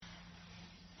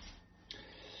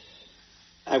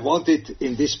I wanted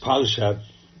in this Parsha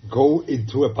go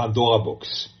into a Pandora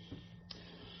box.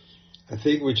 A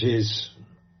thing which is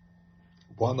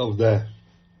one of the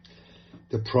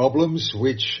problems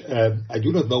which I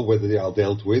do not know whether they are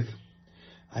dealt with,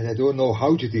 and I don't know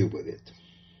how to deal with it.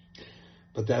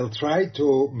 But I'll try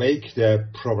to make the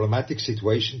problematic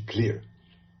situation clear.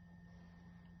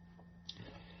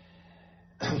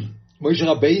 Moshe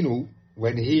Rabbeinu,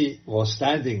 when he was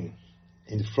standing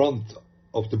in front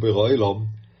of the Borei Olam,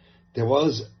 there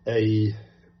was a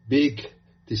big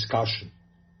discussion.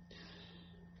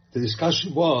 The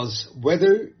discussion was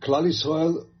whether Klal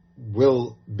Yisrael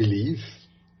will believe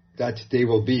that they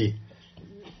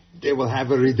will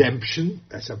have a redemption.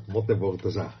 That's a word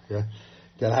to say. Yeah?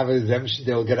 They'll have a redemption.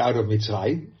 They'll get out of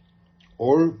Mitzrayim,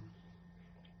 or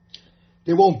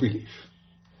they won't believe.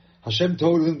 Hashem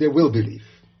told them they will believe,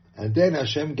 and then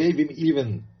Hashem gave him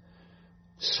even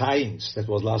signs. That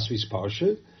was last week's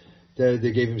parsha.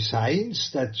 They gave him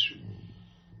signs that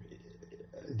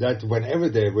whenever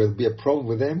there will be a problem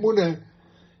with the emunah,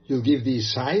 you'll give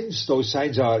these signs. Those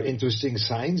signs are interesting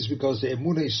signs because the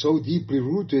emunah is so deeply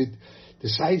rooted. The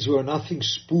signs were nothing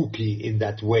spooky in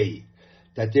that way,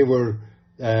 that they were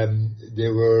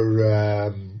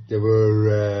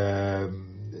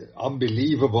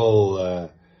unbelievable,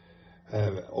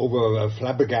 over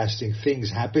flabbergasting things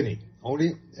happening.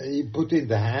 Only he put in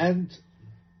the hand,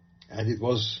 and it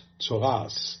was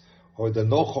tzoras, or the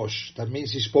nochosh. That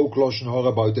means he spoke Lashon Hara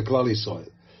about the Klal Yisrael.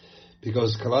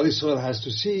 Because Klal Yisrael has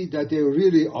to see that they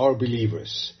really are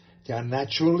believers. They are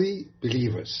naturally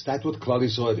believers. That's what Klal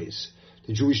Yisrael is.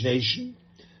 The Jewish nation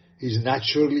is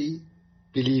naturally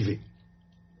believing.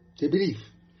 They believe.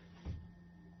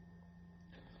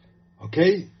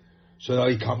 Okay? So now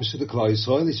he comes to the Klal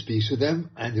Yisrael, he speaks to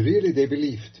them, and really they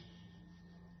believed.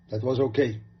 That was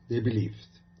okay. They believed.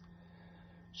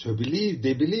 So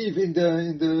they believe in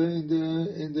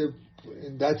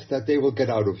that they will get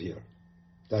out of here.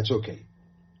 That's okay.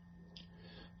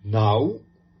 Now,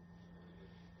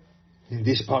 in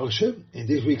this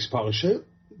week's parsha,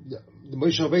 the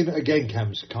Moshe Rabbeinu again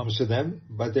comes to them,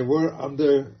 but they were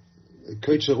under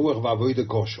Koitzer Ruach V'Avodah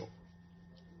Kosher.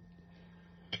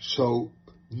 So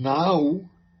now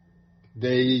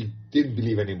they didn't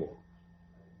believe anymore.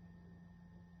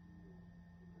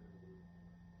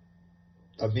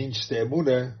 That means the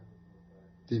emunah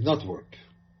did not work.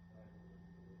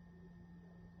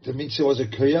 That means there was a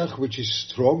koyach which is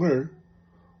stronger,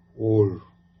 or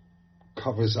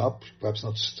covers up, perhaps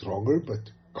not stronger,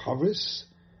 but covers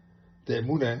the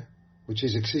emunah which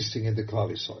is existing in the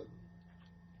Klal Yisrael.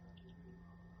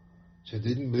 So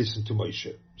they didn't listen to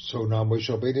Moshe. So now Moshe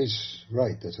Rabbeinu is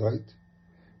right, that's right.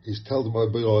 He's told them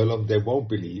about Borei Olam they won't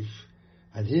believe,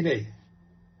 and hine,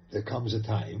 there comes a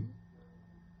time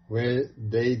where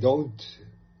they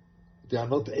are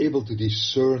not able to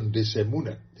discern this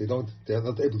emunah. They are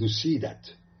not able to see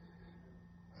that.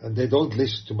 And they don't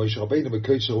listen to Moshe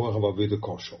Rabbeinu.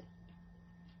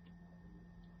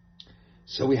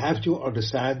 So we have to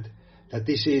understand that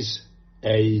this is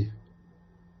a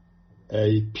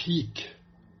peak,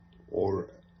 or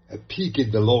a peak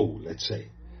in the low, let's say.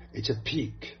 It's a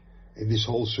peak in this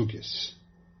whole sugyas.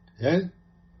 Yeah?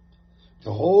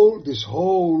 This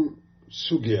whole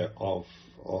sugya of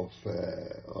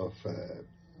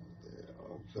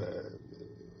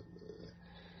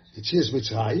Yetzias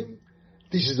Mitzrayim,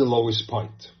 this is the lowest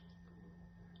point,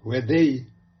 where they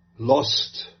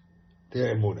lost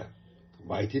their emunah.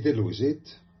 Why did they lose it?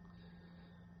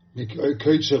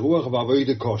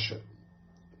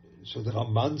 So the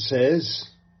Ramban says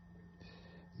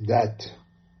that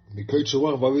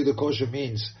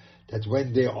means that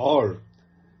when they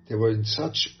were in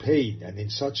such pain and in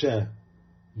such a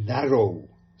narrow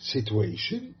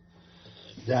situation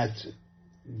that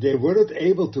they were not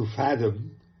able to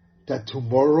fathom that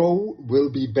tomorrow will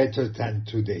be better than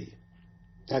today.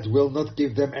 That will not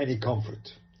give them any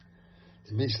comfort.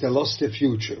 It means they lost their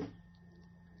future.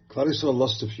 Klal Yisrael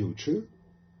lost the future.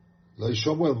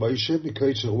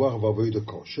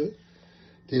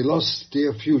 They lost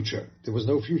their future. There was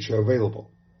no future available.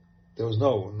 There was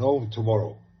no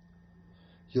tomorrow.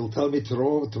 You'll tell me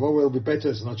tomorrow will be better,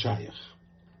 it's not shayach.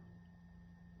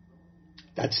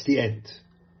 That's the end.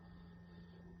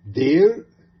 There,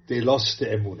 they lost the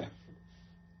emunah.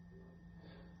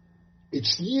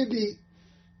 It's nearly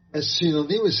a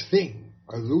synonymous thing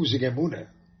of losing emunah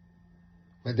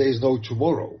when there is no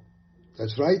tomorrow.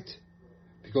 That's right.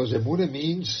 Because emunah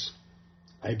means,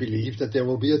 I believe that there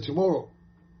will be a tomorrow.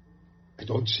 I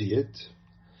don't see it.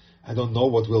 I don't know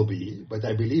what will be, but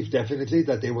I believe definitely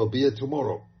that there will be a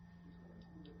tomorrow.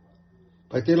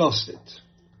 But they lost it.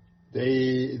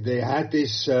 They had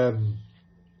this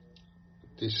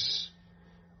this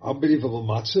unbelievable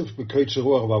matzav,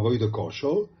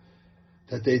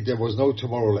 that there was no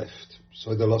tomorrow left.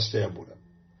 So they lost their emunah.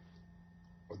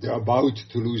 They're about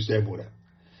to lose their emunah.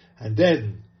 And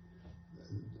then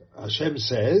Hashem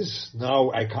says,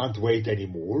 now I can't wait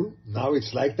anymore. Now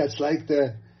that's like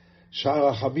the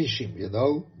Shara Hamishim,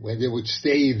 when they would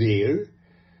stay there,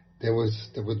 there would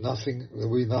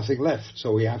be nothing left.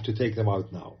 So we have to take them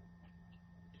out now.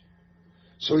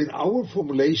 So in our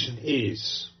formulation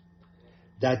is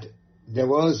that there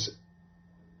was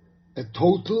a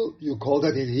total, you call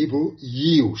that in Hebrew,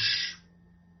 Yiush.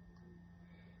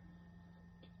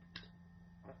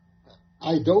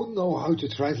 I don't know how to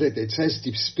translate it. It says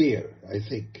despair, I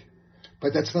think.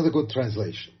 But that's not a good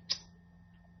translation.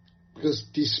 Because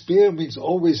despair means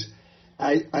always,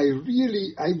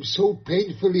 I'm so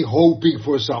painfully hoping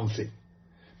for something.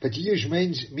 But Yiush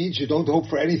means you don't hope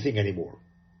for anything anymore.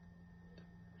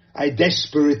 I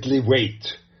desperately wait.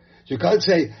 You can't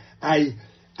say, I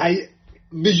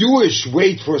miyuish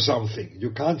wait for something.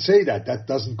 You can't say that. That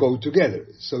doesn't go together.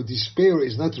 So despair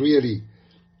is not really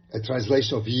a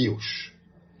translation of Yiush.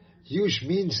 Yiush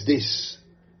means this,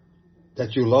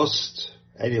 that you lost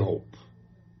any hope.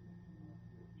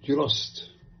 You lost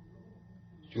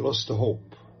the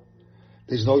hope.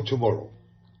 There's no tomorrow.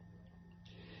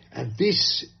 And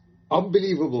this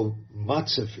unbelievable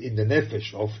matzav in the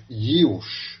nefesh of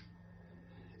Yiush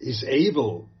is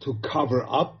able to cover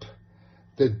up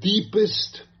the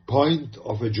deepest point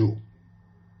of a Jew.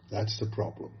 That's the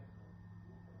problem.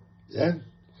 Yeah?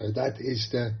 So that is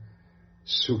the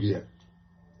sugya.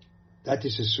 That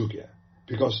is a sugya.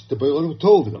 Because the Beironim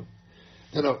told them,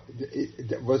 there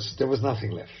was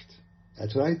nothing left.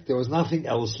 That's right. There was nothing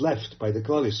else left by the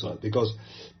Klal Yisrael. Because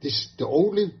the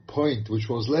only point which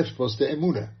was left was the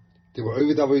emunah. They were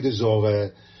Ovid Avodah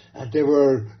Zorah, and they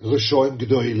were Rishoim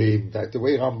G'dolim, that the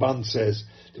way Ramban says.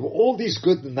 There were all these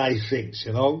good and nice things,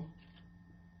 They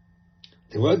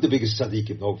weren't the biggest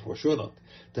tzaddikim, no, for sure not.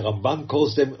 The Ramban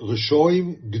calls them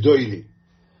Rishoim G'dolim.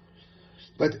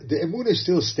 But the emunah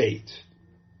still stayed,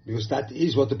 because that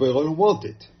is what the Beironim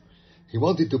wanted. He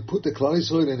wanted to put the Klal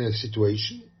Yisrael in a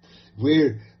situation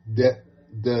where the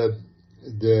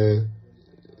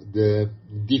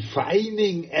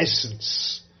defining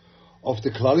essence of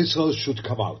the Klal Yisrael should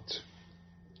come out.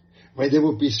 Where they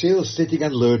would be still sitting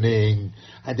and learning,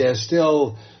 and they're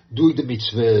still doing the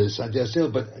mitzvahs, and they're still,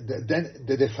 but then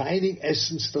the defining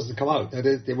essence doesn't come out.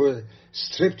 They were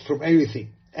stripped from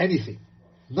anything,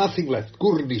 nothing left,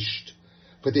 gur nisht,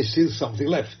 but there's still something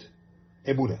left,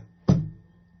 emunah.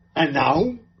 And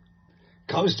now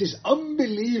comes this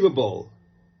unbelievable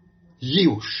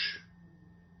Yiush,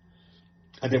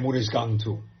 and emunah is gone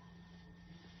too.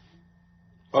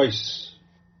 Ois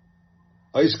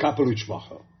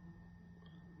kapeluchmacher.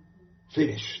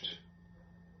 Finished.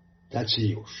 That's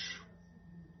Yiush.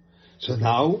 So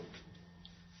now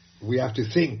we have to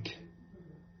think,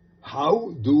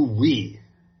 how do we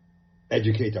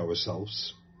educate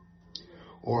ourselves?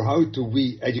 Or how do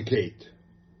we educate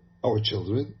our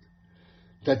children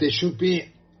that they should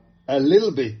be a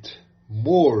little bit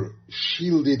more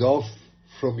shielded off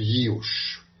from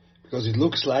Yiush? Because it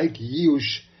looks like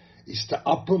Yiush is the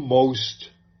uppermost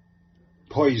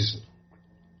poison.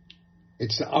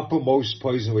 It's the uppermost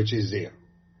poison which is there,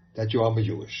 that you are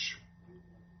Jewish.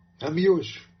 I'm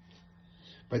Jewish.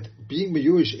 But being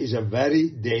Jewish is a very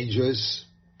dangerous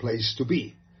place to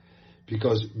be,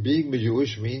 because being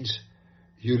Jewish means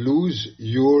you lose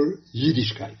your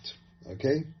Yiddishkeit.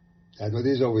 Okay? That's what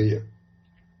it is over here.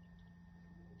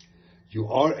 You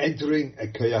are entering a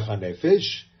Koyach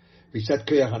HaNefesh, which that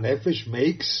Koyach HaNefesh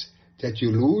makes that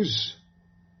you lose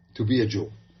to be a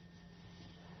Jew.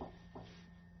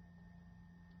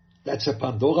 That's a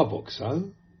Pandora box, huh?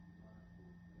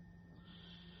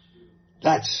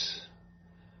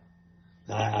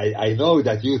 I know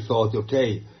that you thought,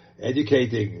 okay,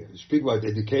 speak about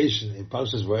education in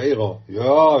Parshas Vaera.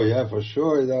 Yeah, for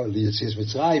sure, Yetzias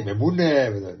Mitzrayim,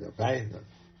 Emunah, fine.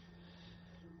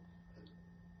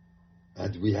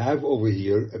 And we have over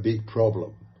here a big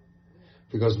problem.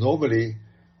 Because normally,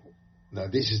 now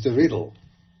this is the riddle.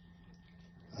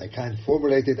 I can't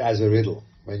formulate it as a riddle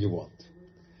when you want.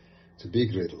 It's a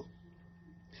big riddle.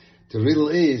 The riddle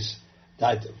is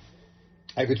that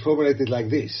I could formulate it like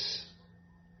this.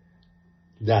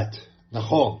 That,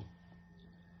 Nachon,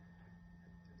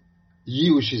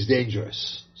 Yiush is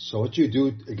dangerous. So what you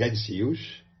do against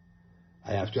Yiush,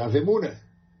 I have to have Emunah.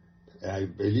 I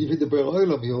believe in the Be'er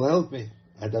Olam, he'll help me.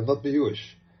 And I'm not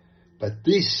Yiush. But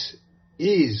this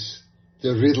is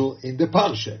the riddle in the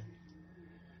Parsha.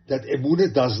 That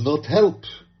Emunah does not help.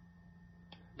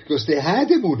 Because they had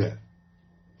Emunah.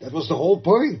 That was the whole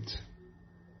point.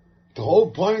 The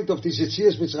whole point of the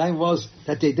Yetzias Mitzrayim was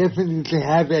that they definitely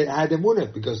had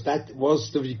emunah, because that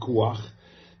was the vikuach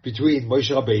between Moshe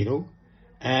Rabbeinu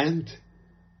and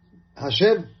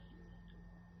Hashem.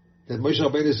 That Moshe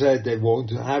Rabbeinu said they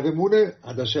won't have emunah,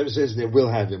 and Hashem says they will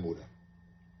have emunah.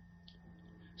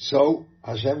 So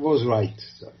Hashem was right.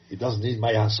 So he doesn't need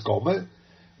my haskama,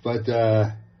 but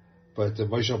Moshe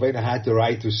Rabbeinu had the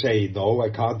right to say, no, I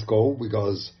can't go,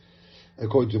 because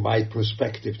according to my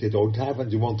perspective, they don't have,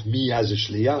 and you want me as a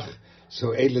shliach.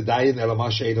 So I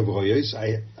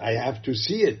have to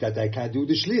see it, that I can do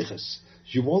the shlichus.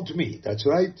 You want me, that's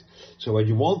right. So when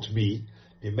you want me,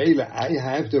 I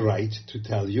have the right to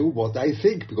tell you what I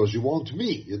think, because you want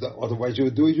me. Otherwise you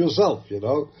would do it yourself,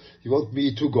 You want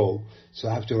me to go. So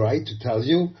I have the right to tell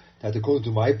you that according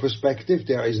to my perspective,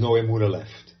 there is no emunah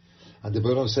left. And the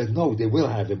Baruch said, no, they will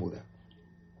have emunah.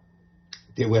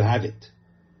 They will have it.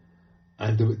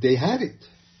 And they had it.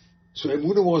 So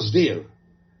emunah was there.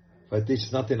 But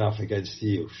it's not enough against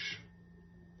Yush.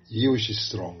 Yush is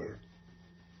stronger.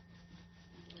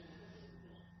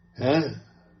 Huh?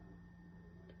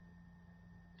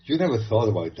 You never thought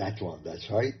about that one, that's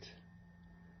right.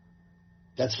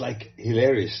 That's like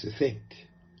hilarious to think.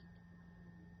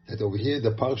 That over here in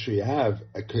the Parsha you have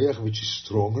a koyach which is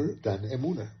stronger than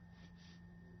emunah.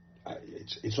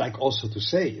 It's like also to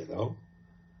say, It's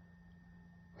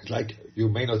like, you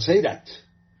may not say that,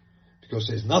 because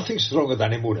there's nothing stronger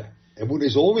than emunah. Emunah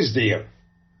is always there.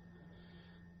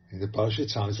 In the Parsha it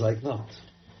sounds like not.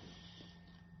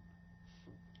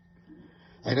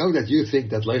 I know that you think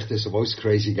that Lecht is the most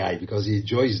crazy guy, because he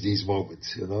enjoys these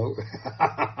moments,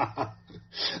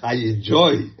 I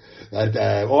enjoy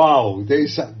that, wow,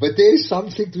 but there's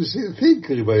something to think,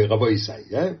 Rabbi say,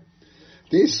 yeah?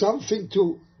 There's something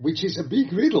which is a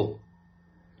big riddle.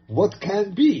 What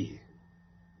can be?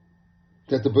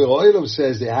 That the Beroilam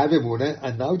says they have emunah,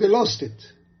 and now they lost it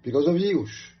because of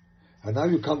Yush. And now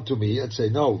you come to me and say,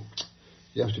 no,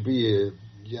 you have to be,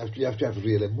 you have to have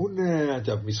real emunah, and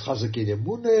to have mischazak in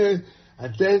emunah,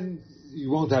 and then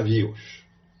you won't have Yush.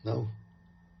 No.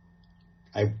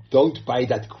 I don't buy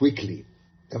that quickly.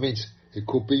 That means it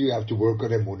could be you have to work on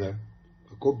emunah.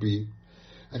 It could be.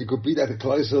 And it could be that the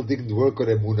Kleisel didn't work on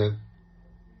emunah.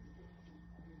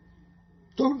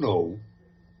 Don't know.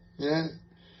 Yeah.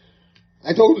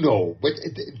 I don't know, but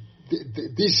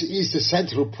this is the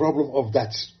central problem of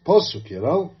that posuk,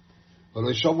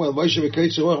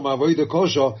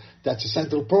 That's a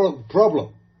central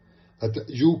problem. That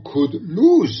you could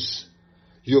lose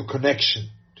your connection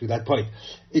to that point.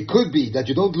 It could be that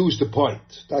you don't lose the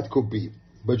point. That could be.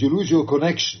 But you lose your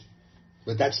connection.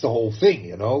 But that's the whole thing,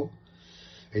 It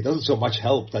doesn't so much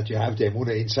help that you have the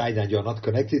emunah inside and you're not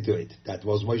connected to it. That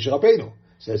was Moshe Rabbeinu.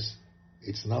 Says,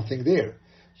 it's nothing there.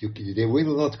 They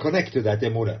will not connect to that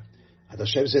emunah. And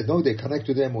Hashem said, no, they connect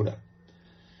to the emunah.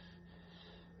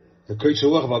 The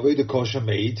Koitzuach Vavodah Kosher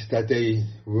made that they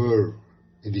were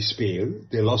in despair.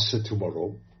 They lost it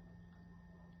tomorrow.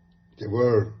 They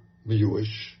were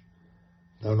miyuish.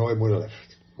 Now no emunah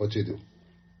left. What do you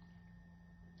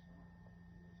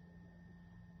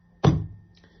do?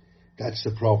 That's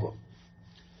the problem.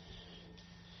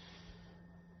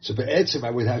 So be'etzem,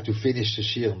 I would have to finish the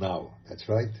shir now. That's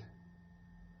right.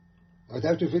 I would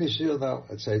have to finish shir now.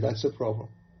 I'd say that's the problem.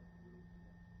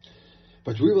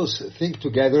 But we will think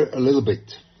together a little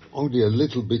bit, only a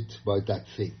little bit about that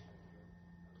thing.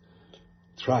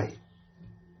 Try.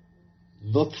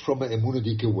 Not from an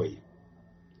emunah way.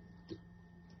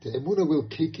 The emunah will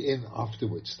kick in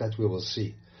afterwards. That we will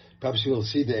see. Perhaps we will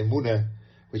see the emunah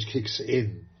which kicks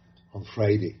in on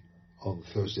Friday, on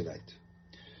Thursday night.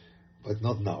 But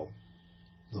not now.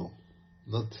 No.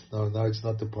 Now it's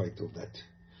not the point of that.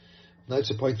 Now it's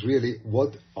the point really,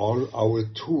 what are our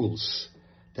tools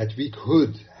that we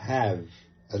could have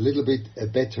a little bit a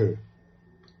better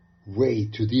way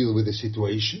to deal with the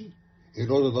situation in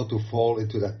order not to fall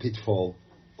into that pitfall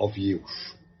of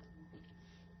Yush.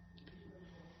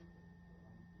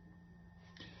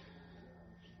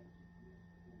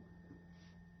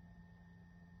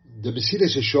 The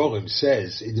Mesilas Yesharim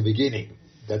says in the beginning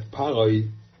that Paroi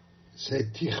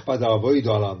said Tichpad avoid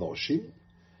al anoshim,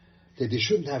 that they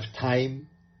shouldn't have time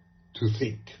to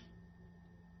think.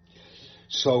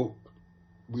 So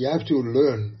we have to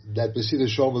learn that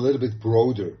Mesilas Yesharim a little bit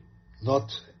broader, not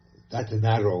that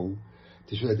narrow.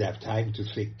 They should have time to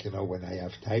think. When I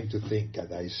have time to think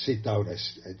and I sit down, I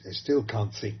still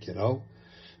can't think. I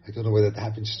don't know whether that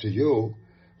happens to you.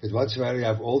 But once in a while you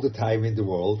have all the time in the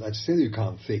world and still you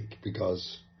can't think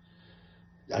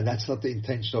and that's not the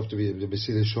intention of the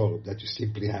Mesilas Yesharim, that you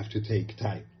simply have to take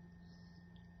time.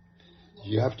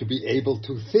 you have to be able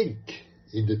to think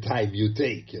in the time you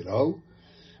take,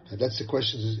 And that's the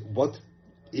question, is what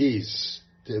is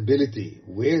the ability?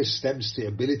 Where stems the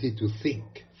ability to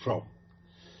think from?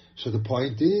 So the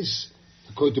point is,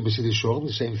 according to Mesilas Yesharim,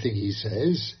 the same thing he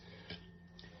says,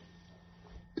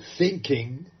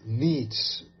 thinking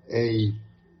needs a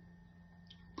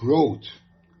broad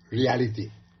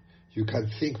reality. You can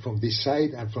think from this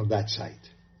side and from that side.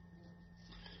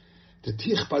 The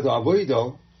Tichpa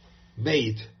Avodah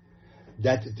made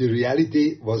that the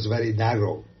reality was very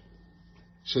narrow.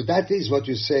 So that is what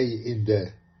you say in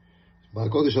the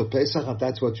Kodesh of Pesach, and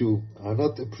that's what you are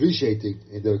not appreciating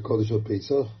in the Kodesh of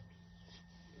Pesach.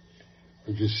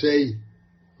 If you say,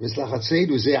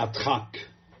 V'slachatzeinu ze atchak,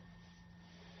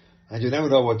 and you never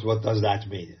know what does that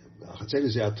mean. V'slachatzeinu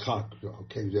ze atchak.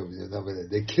 Okay,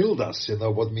 they killed us.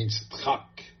 What means tchak?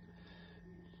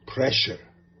 Pressure.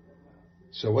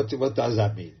 So what does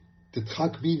that mean? The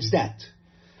tchak means that.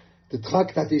 The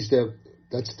tchak,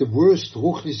 that's the worst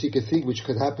ruchnisike thing which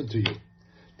could happen to you.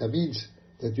 That means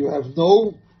that you have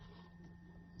no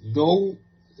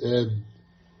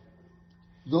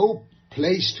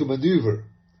place to maneuver.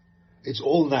 It's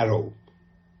all narrow.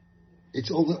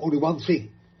 It's only one thing.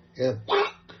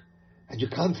 And you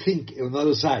can't think on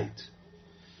another side.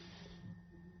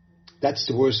 That's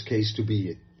the worst case to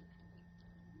be in.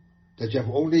 That you have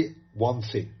only one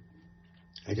thing.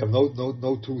 And you have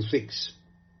no two things.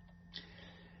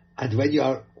 And when you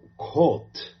are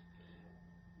caught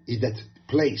in that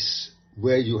place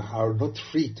where you are not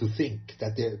free to think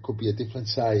that there could be a different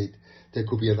side, there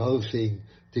could be another thing,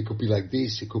 there could be like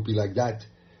this, it could be like that.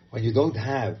 When you don't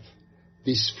have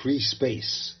this free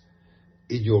space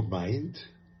in your mind,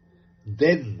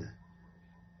 then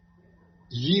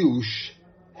Yush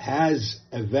has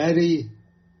a very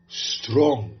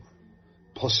strong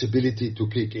possibility to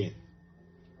kick in.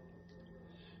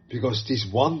 Because this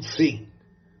one thing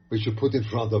which you put in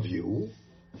front of you,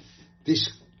 this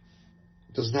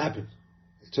doesn't happen.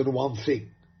 It's only one thing.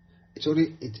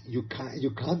 You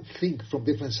can't think from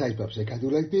different sides. Perhaps I can do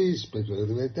like this, perhaps I can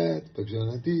do like that, perhaps I can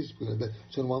do like this, perhaps like that.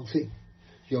 It's only one thing.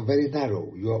 You are very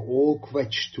narrow. You are all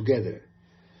quetched together.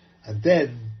 And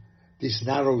then this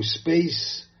narrow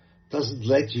space doesn't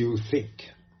let you think.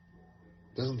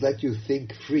 Doesn't let you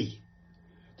think free.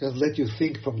 Doesn't let you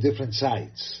think from different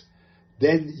sides.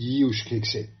 Then Yush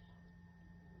kicks in.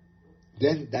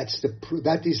 Then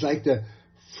that is like the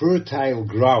fertile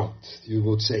ground, you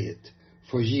would say it,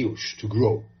 for Yush to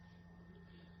grow.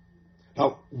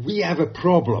 Now, we have a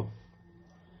problem.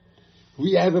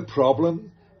 We have a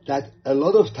problem that a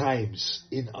lot of times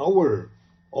in our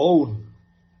own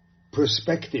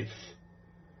perspective,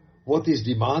 what is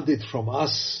demanded from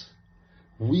us,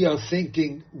 we are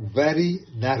thinking very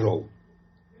narrow,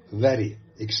 very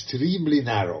extremely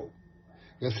narrow.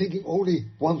 We are thinking only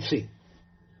one thing.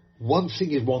 One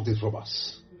thing is wanted from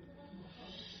us.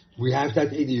 We have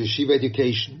that in yeshiva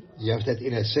education. You have that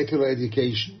in a secular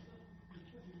education.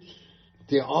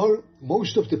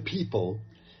 Most of the people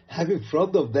have in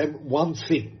front of them one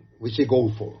thing which they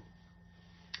go for.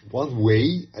 One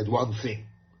way and one thing.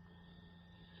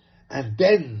 And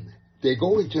then they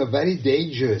go into a very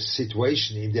dangerous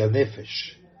situation in their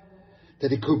nefesh.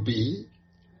 That it could be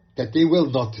that they will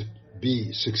not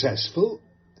be successful,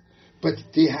 but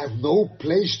they have no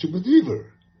place to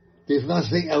maneuver. There's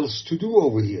nothing else to do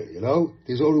over here,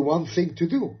 There's only one thing to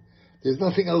do. There's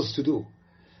nothing else to do.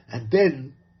 And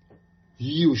then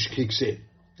Yush kicks in.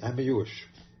 I'm a Yush.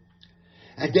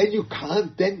 And then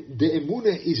then the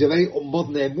emunah is a very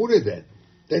modern emunah then.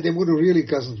 Then the emunah really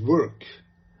doesn't work.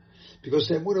 Because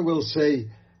the emunah will say,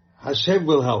 Hashem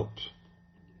will help.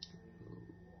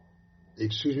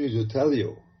 Excuse me to tell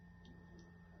you.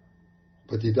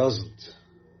 But he doesn't.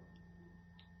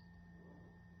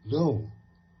 No.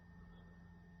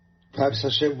 Perhaps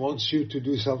Hashem wants you to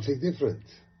do something different.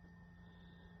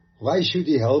 Why should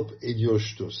he help in your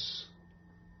shtus?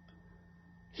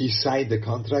 He signed the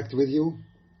contract with you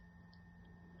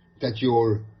that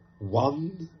your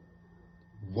one-minded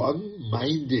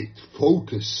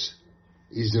focus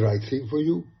is the right thing for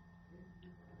you.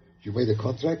 You made a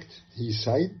contract, he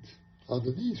signed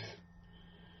underneath.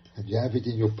 And you have it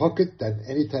in your pocket, then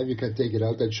anytime you can take it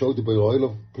out and show the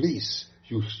Beroilom, please,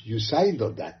 you signed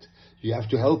on that. You have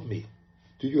to help me.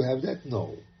 Do you have that?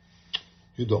 No.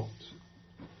 You don't.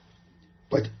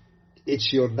 But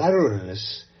it's your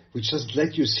narrowness which doesn't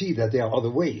let you see that there are other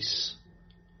ways.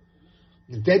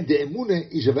 And then the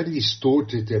emunah is a very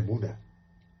distorted emunah.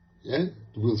 Yeah?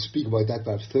 We'll speak about that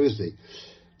perhaps Thursday.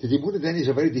 The emunah then is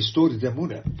a very distorted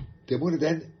emunah. The emunah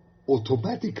then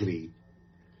automatically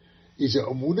is a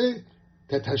emunah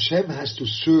that Hashem has to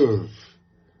serve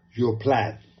your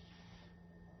plan.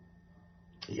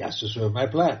 He has to serve my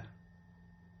plan.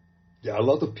 There are a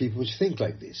lot of people which think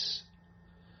like this,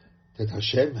 that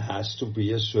Hashem has to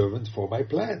be a servant for my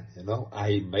plan.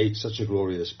 I made such a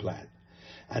glorious plan,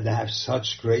 and I have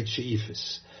such great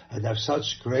she'ifas, and I have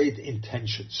such great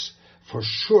intentions. For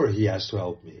sure he has to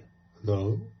help me.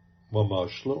 No,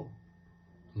 mamash lo.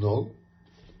 No,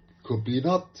 could be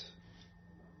not.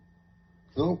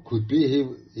 No, could be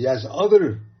he has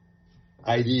other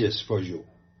ideas for you.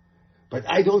 But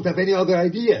I don't have any other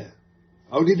idea.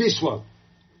 Only this one.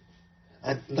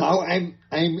 And now I'm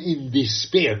in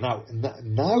despair.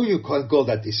 Now you can't call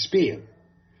that despair,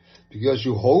 because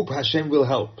you hope Hashem will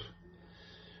help.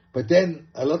 But then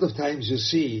a lot of times you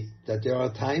see that there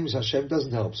are times Hashem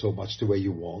doesn't help so much the way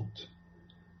you want,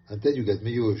 and then you get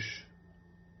miyush,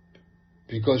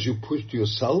 because you pushed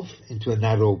yourself into a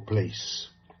narrow place.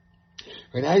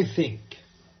 When I think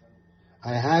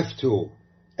I have to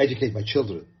educate my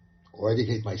children or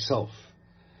educate myself,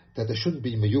 that I shouldn't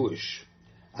be miyush,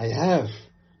 I have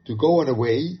to go in a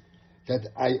way that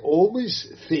I always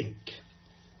think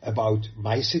about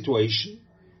my situation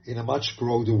in a much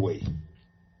broader way.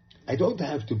 I don't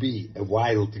have to be a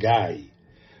wild guy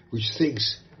which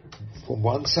thinks from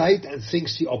one side and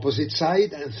thinks the opposite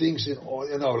side and thinks,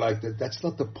 like that. That's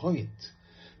not the point.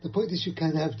 The point is you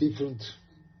can have different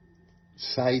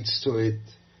sides to it,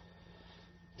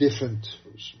 different.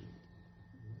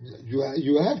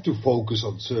 You have to focus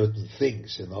on certain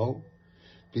things,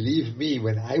 Believe me,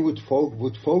 when I would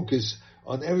focus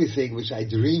on everything which I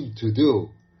dreamed to do,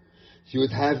 you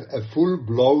would have a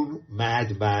full-blown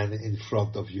madman in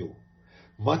front of you.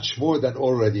 Much more than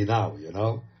already now,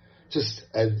 Just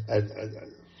a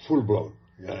full-blown,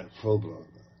 full-blown.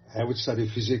 I would study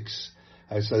physics,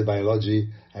 I would study biology,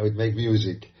 I would make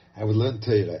music, I would learn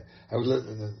Torah,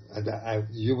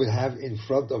 you would have in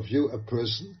front of you a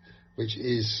person which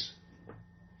is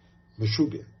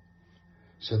meshubia.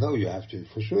 So now you have to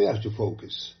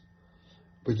focus.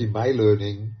 But in my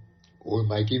learning, or in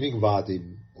my giving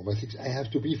Vaadim, or my things, I have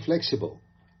to be flexible.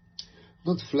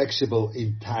 Not flexible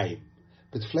in time,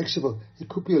 but flexible. It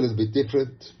could be a little bit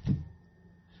different.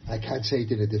 I can't say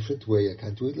it in a different way. I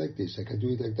can't do it like this. I can do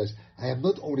it like this. I am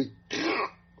not only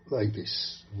like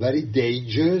this. Very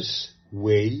dangerous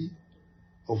way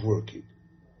of working.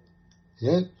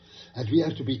 Yeah? And we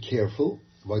have to be careful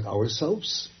about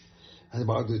ourselves and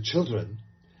about the children,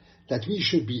 that we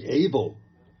should be able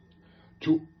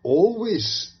to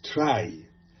always try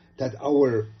that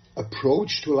our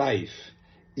approach to life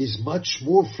is much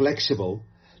more flexible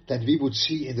than we would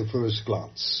see in the first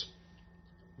glance.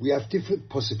 We have different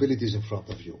possibilities in front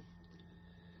of you.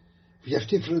 We have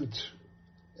different,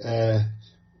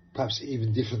 perhaps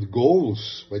even different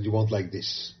goals when you want like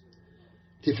this.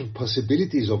 Different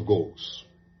possibilities of goals.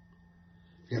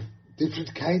 We have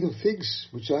different kind of things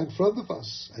which are in front of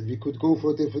us, and we could go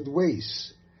for different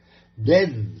ways.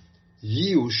 Then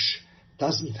Yiush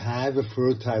doesn't have a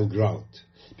fertile ground,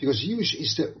 because Yiush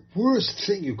is the worst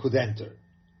thing you could enter.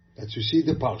 That you see in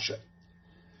the Parsha.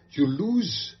 You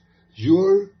lose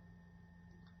your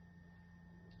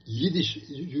Yiddish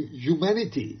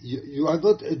humanity. You are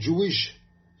not a Jewish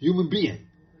human being.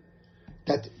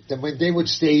 That when they would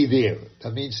stay there,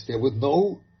 that means they would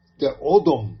know the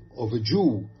Odom of a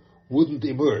Jew wouldn't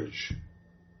emerge.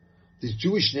 This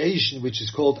Jewish nation, which is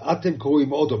called Atem Koim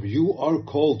Odom, you are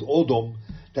called Odom,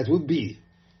 that would be.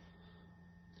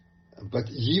 But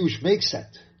Yiush makes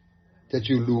that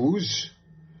you lose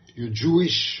your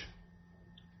Jewish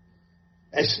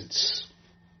essence.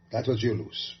 That's what you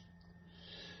lose.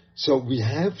 So we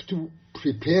have to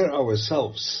prepare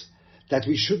ourselves that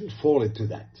we shouldn't fall into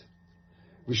that.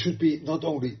 We should be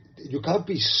you can't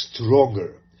be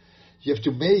stronger. You have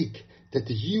to make that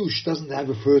the Yiush doesn't have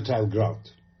a fertile ground.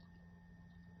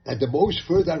 And the most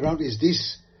fertile ground is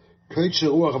this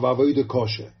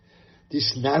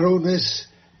this narrowness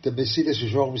the Messiah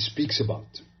Shalom speaks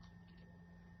about.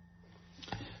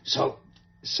 So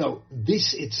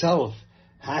this itself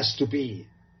has to be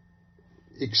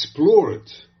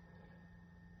explored.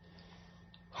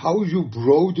 How you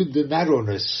broaden the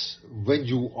narrowness when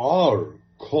you are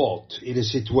caught in a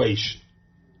situation.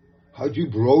 How do you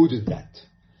broaden that?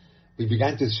 We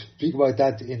began to speak about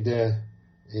that in the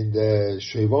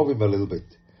Shevovim a little bit.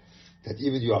 That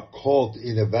even you are caught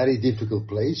in a very difficult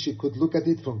place, you could look at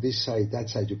it from this side, that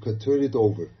side, you could turn it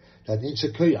over. That needs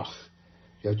a koyach.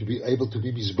 You have to be able to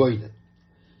be misboinen.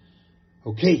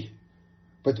 Okay.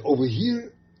 But over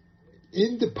here,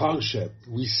 in the Parsha,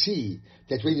 we see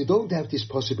that when you don't have this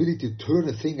possibility to turn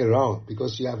a thing around,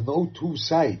 because you have no two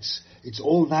sides, it's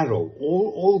all narrow,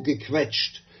 all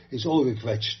gequetscht, it's all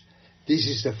gequetscht, this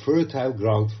is the fertile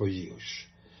ground for Yush.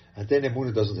 And then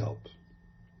Emunah doesn't help.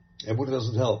 Emunah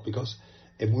doesn't help because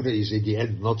Emunah is in the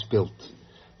end not built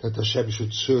that Hashem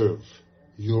should serve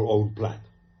your own plan.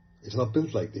 It's not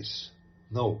built like this.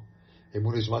 No.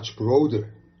 Emunah is much broader.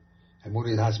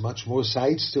 Emunah has much more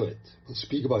sides to it. We'll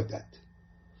speak about that.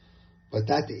 But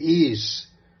that is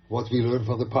what we learn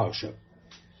from the Parsha.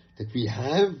 That we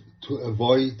have to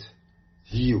avoid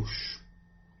Yush.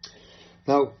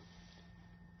 Now,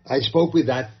 I spoke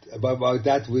about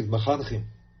that with Mechanchim,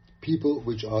 people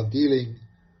which are dealing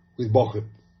with Bochum.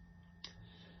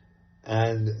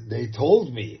 And they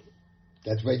told me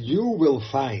that when you will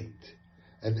find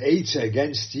an Eitzah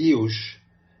against Yush,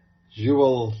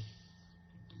 you'll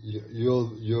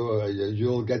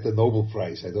get the Nobel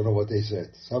Prize. I don't know what they said.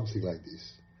 Something like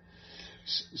this.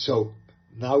 So,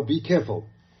 now be careful.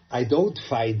 I don't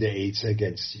find the Eitzah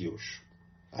against Yush.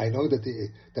 I know that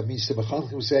that means the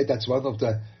Mechanchim said that's one of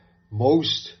the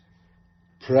most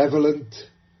prevalent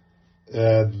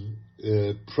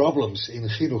problems in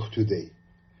Chinuch today.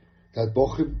 That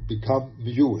Bochum become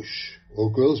Meyuish,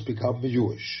 or girls become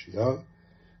Meyuish. Yeah?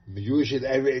 Meyuish in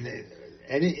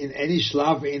any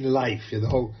shlav in life, you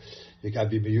know. You can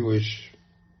be Meyuish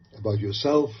about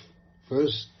yourself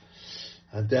first,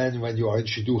 and then when you are in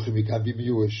Shidduchim, you can be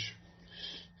Meyuish.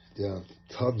 There are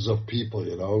tons of people,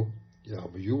 you know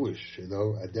Meyuish, you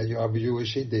know, and then you are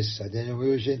Meyuish in this, and then you're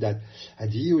Meyuish in that. And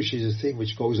Meyuish is a thing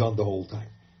which goes on the whole time.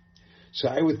 So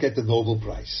I would get the Nobel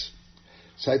Prize.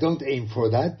 So I don't aim for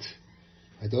that.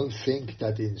 I don't think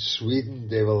that in Sweden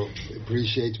they will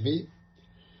appreciate me.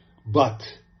 But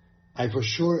I for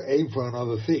sure aim for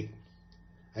another thing.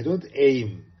 I don't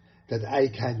aim that I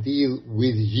can deal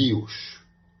with Yush.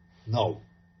 No.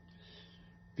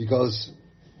 Because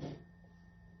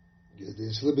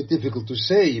it's a little bit difficult to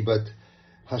say, but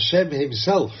Hashem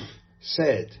himself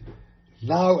said,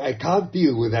 now I can't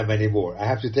deal with them anymore. I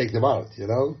have to take them out, you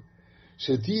know.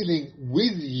 So dealing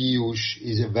with Yush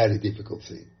is a very difficult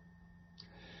thing.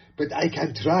 But I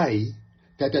can try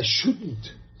that I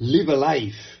shouldn't live a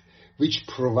life which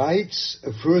provides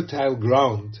a fertile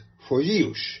ground for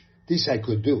Yush. This I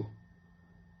could do.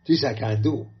 This I can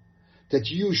do. That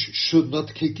Yush should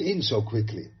not kick in so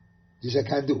quickly. This I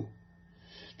can do.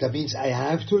 That means I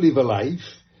have to live a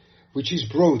life which is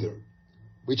broader,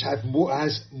 which has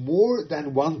more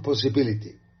than one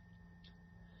possibility.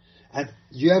 And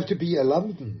you have to be a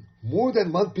Lamdan. More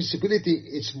than one possibility,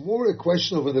 it's more a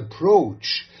question of an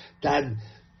approach than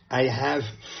I have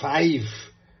 5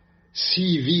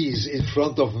 CVs in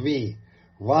front of me.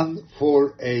 One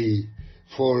for a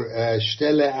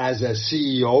Stelle as a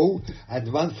CEO,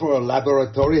 and one for a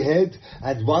laboratory head,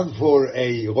 and one for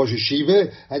a Rosh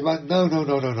Yeshiva, and one, no.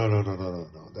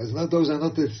 That's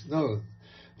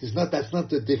not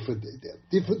the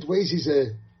different ways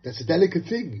that's a delicate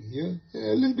thing, a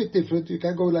little bit different. You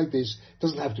can go like this. It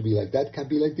doesn't have to be like that. It can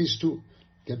be like this too.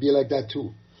 It can be like that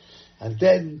too. And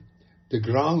then the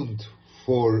ground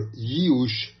for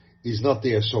Yush is not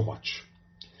there so much.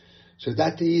 So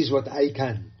that is what I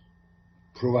can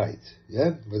provide,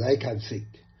 what I can think.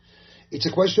 It's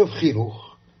a question of chinuch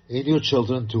in your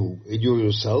children too, in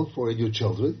yourself or in your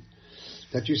children,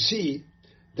 that you see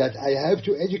that I have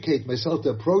to educate myself,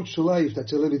 the approach to life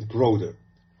that's a little bit broader.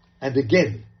 And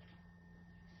again,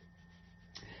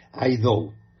 I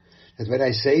know that when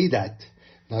I say that,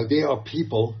 now there are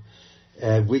people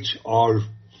which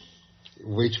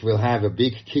will have a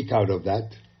big kick out of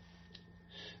that,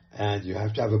 and you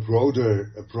have to have a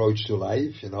broader approach to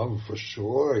life, for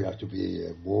sure. You have to be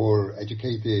more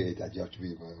educated, and you have to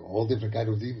be all different kind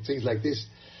of things like this.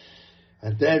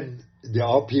 And then there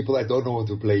are people, I don't want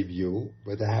to blame you,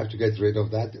 but I have to get rid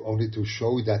of that only to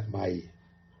show that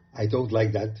I don't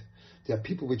like that. There are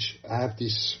people which have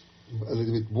this a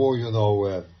little bit more,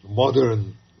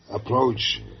 modern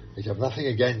approach, which have nothing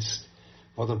against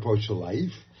modern approach to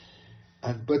life,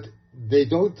 but they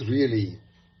don't really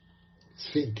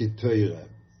think in Torah.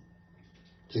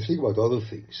 They think about other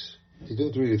things. They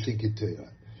don't really think in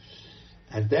Torah.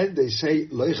 And then they say,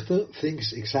 Leuchter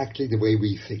thinks exactly the way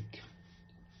we think.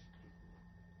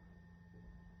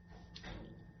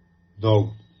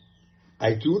 No,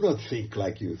 I do not think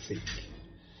like you think.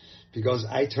 Because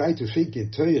I try to think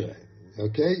in Torah,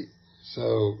 okay?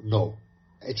 So, no.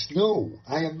 It's no.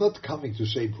 I am not coming to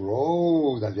say,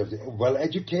 bro, that you have to be well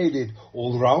educated,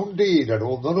 all rounded, and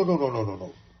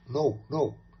all.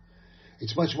 No.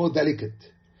 It's much more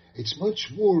delicate. It's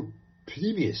much more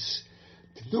previous.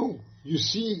 No, you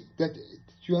see that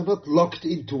you are not locked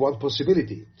into one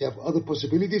possibility. You have other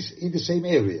possibilities in the same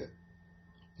area.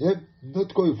 Yeah,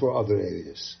 not going for other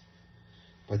areas.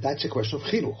 But that's a question of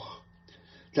chinuch.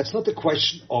 That's not a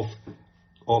question of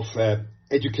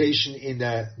education in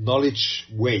a knowledge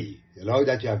way.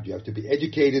 That you have to be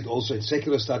educated also in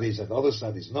secular studies and other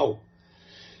studies. No.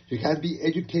 You can be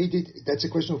educated, that's a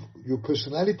question of your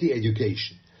personality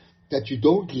education. That you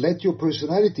don't let your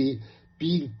personality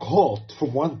being caught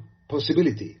from one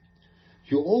possibility.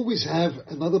 You always have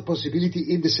another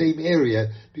possibility in the same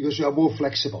area because you are more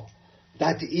flexible.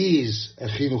 That is a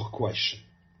chinuch question.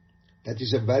 That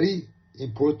is a very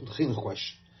important chinuch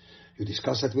question. You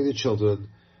discuss that with your children.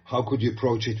 How could you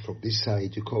approach it from this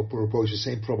side? You could approach the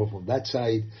same problem from that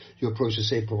side. You approach the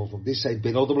same problem from this side.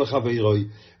 When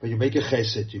you make a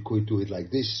chesed, you could do it like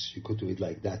this, you could do it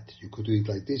like that, you could do it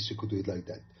like this, you could do it like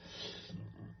that.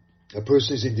 A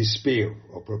person is in despair,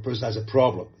 or a person has a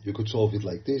problem. You could solve it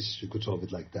like this, you could solve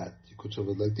it like that, you could solve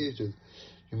it like this.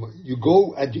 You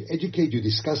go and you educate, you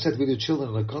discuss that with your children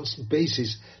on a constant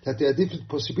basis, that there are different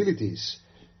possibilities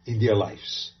in their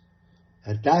lives.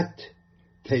 And that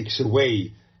takes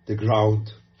away the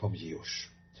ground from Yush.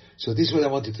 So this is what I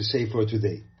wanted to say for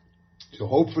today. So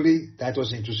hopefully that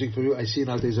was interesting for you. I see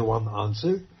now there's a one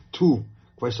answer, two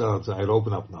question answer. I'll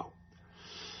open up now.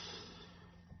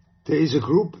 There is a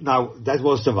group now. That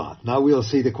was the Vaad. Now we'll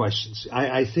see the questions.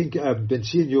 I think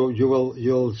Benzin,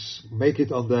 you'll make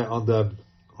it on the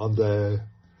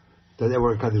that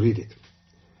everyone can read it.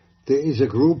 There is a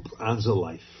group answer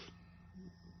life.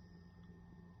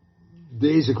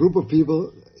 There is a group of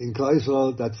people in Klal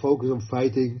Yisrael that focus on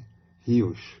fighting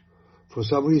Jewish. For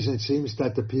some reason, it seems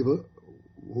that the people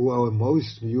who are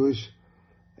most Jewish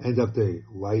end up there.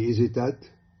 Why is it that?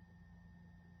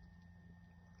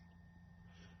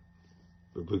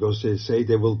 Because they say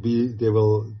they will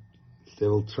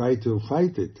try to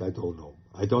fight it. I don't know.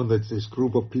 I don't know. It's this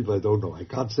group of people I don't know. I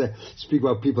can't speak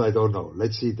about people I don't know.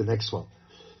 Let's see the next one.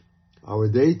 Our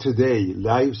day-to-day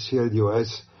lives here in the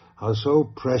US are so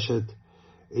pressured,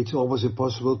 it's almost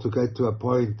impossible to get to a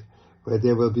point where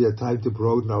there will be a time to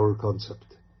broaden our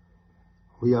concept.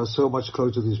 We are so much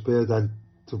closer to despair than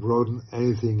to broaden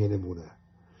anything in Emunah.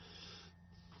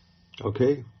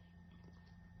 Okay?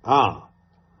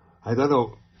 I don't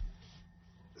know.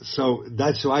 So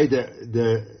that's why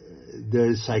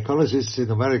the psychologists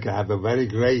in America have a very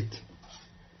great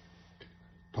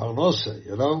parnosa,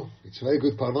 It's very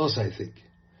good parnosa, I think.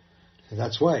 And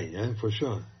that's why, for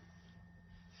sure.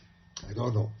 I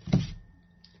don't know.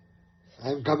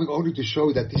 I'm coming only to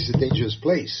show that this is a dangerous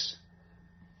place.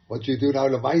 What you do now,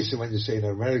 Lamaisa, when you say in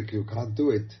America you can't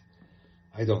do it,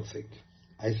 I don't think.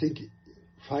 I think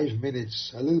 5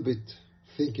 minutes, a little bit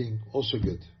thinking, also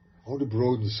good. Only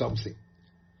broaden something.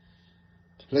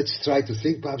 Let's try to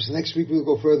think. Perhaps next week we'll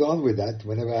go further on with that.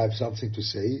 Whenever I have something to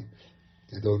say,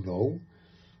 I don't know.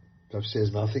 Perhaps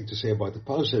there's nothing to say about the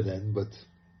Parsha then, but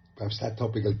perhaps that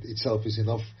topic itself is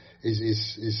enough,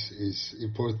 is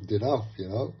important enough,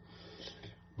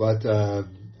 But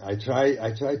I try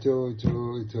to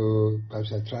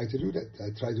perhaps I try to do that. I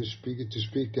try to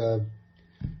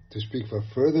speak for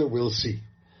further. We'll see.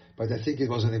 But I think it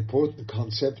was an important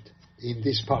concept in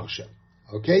this Parsha.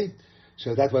 Okay?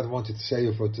 So that's what I wanted to tell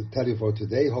you for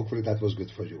today. Hopefully that was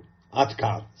good for you. Ad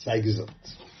kan. Sei gesund.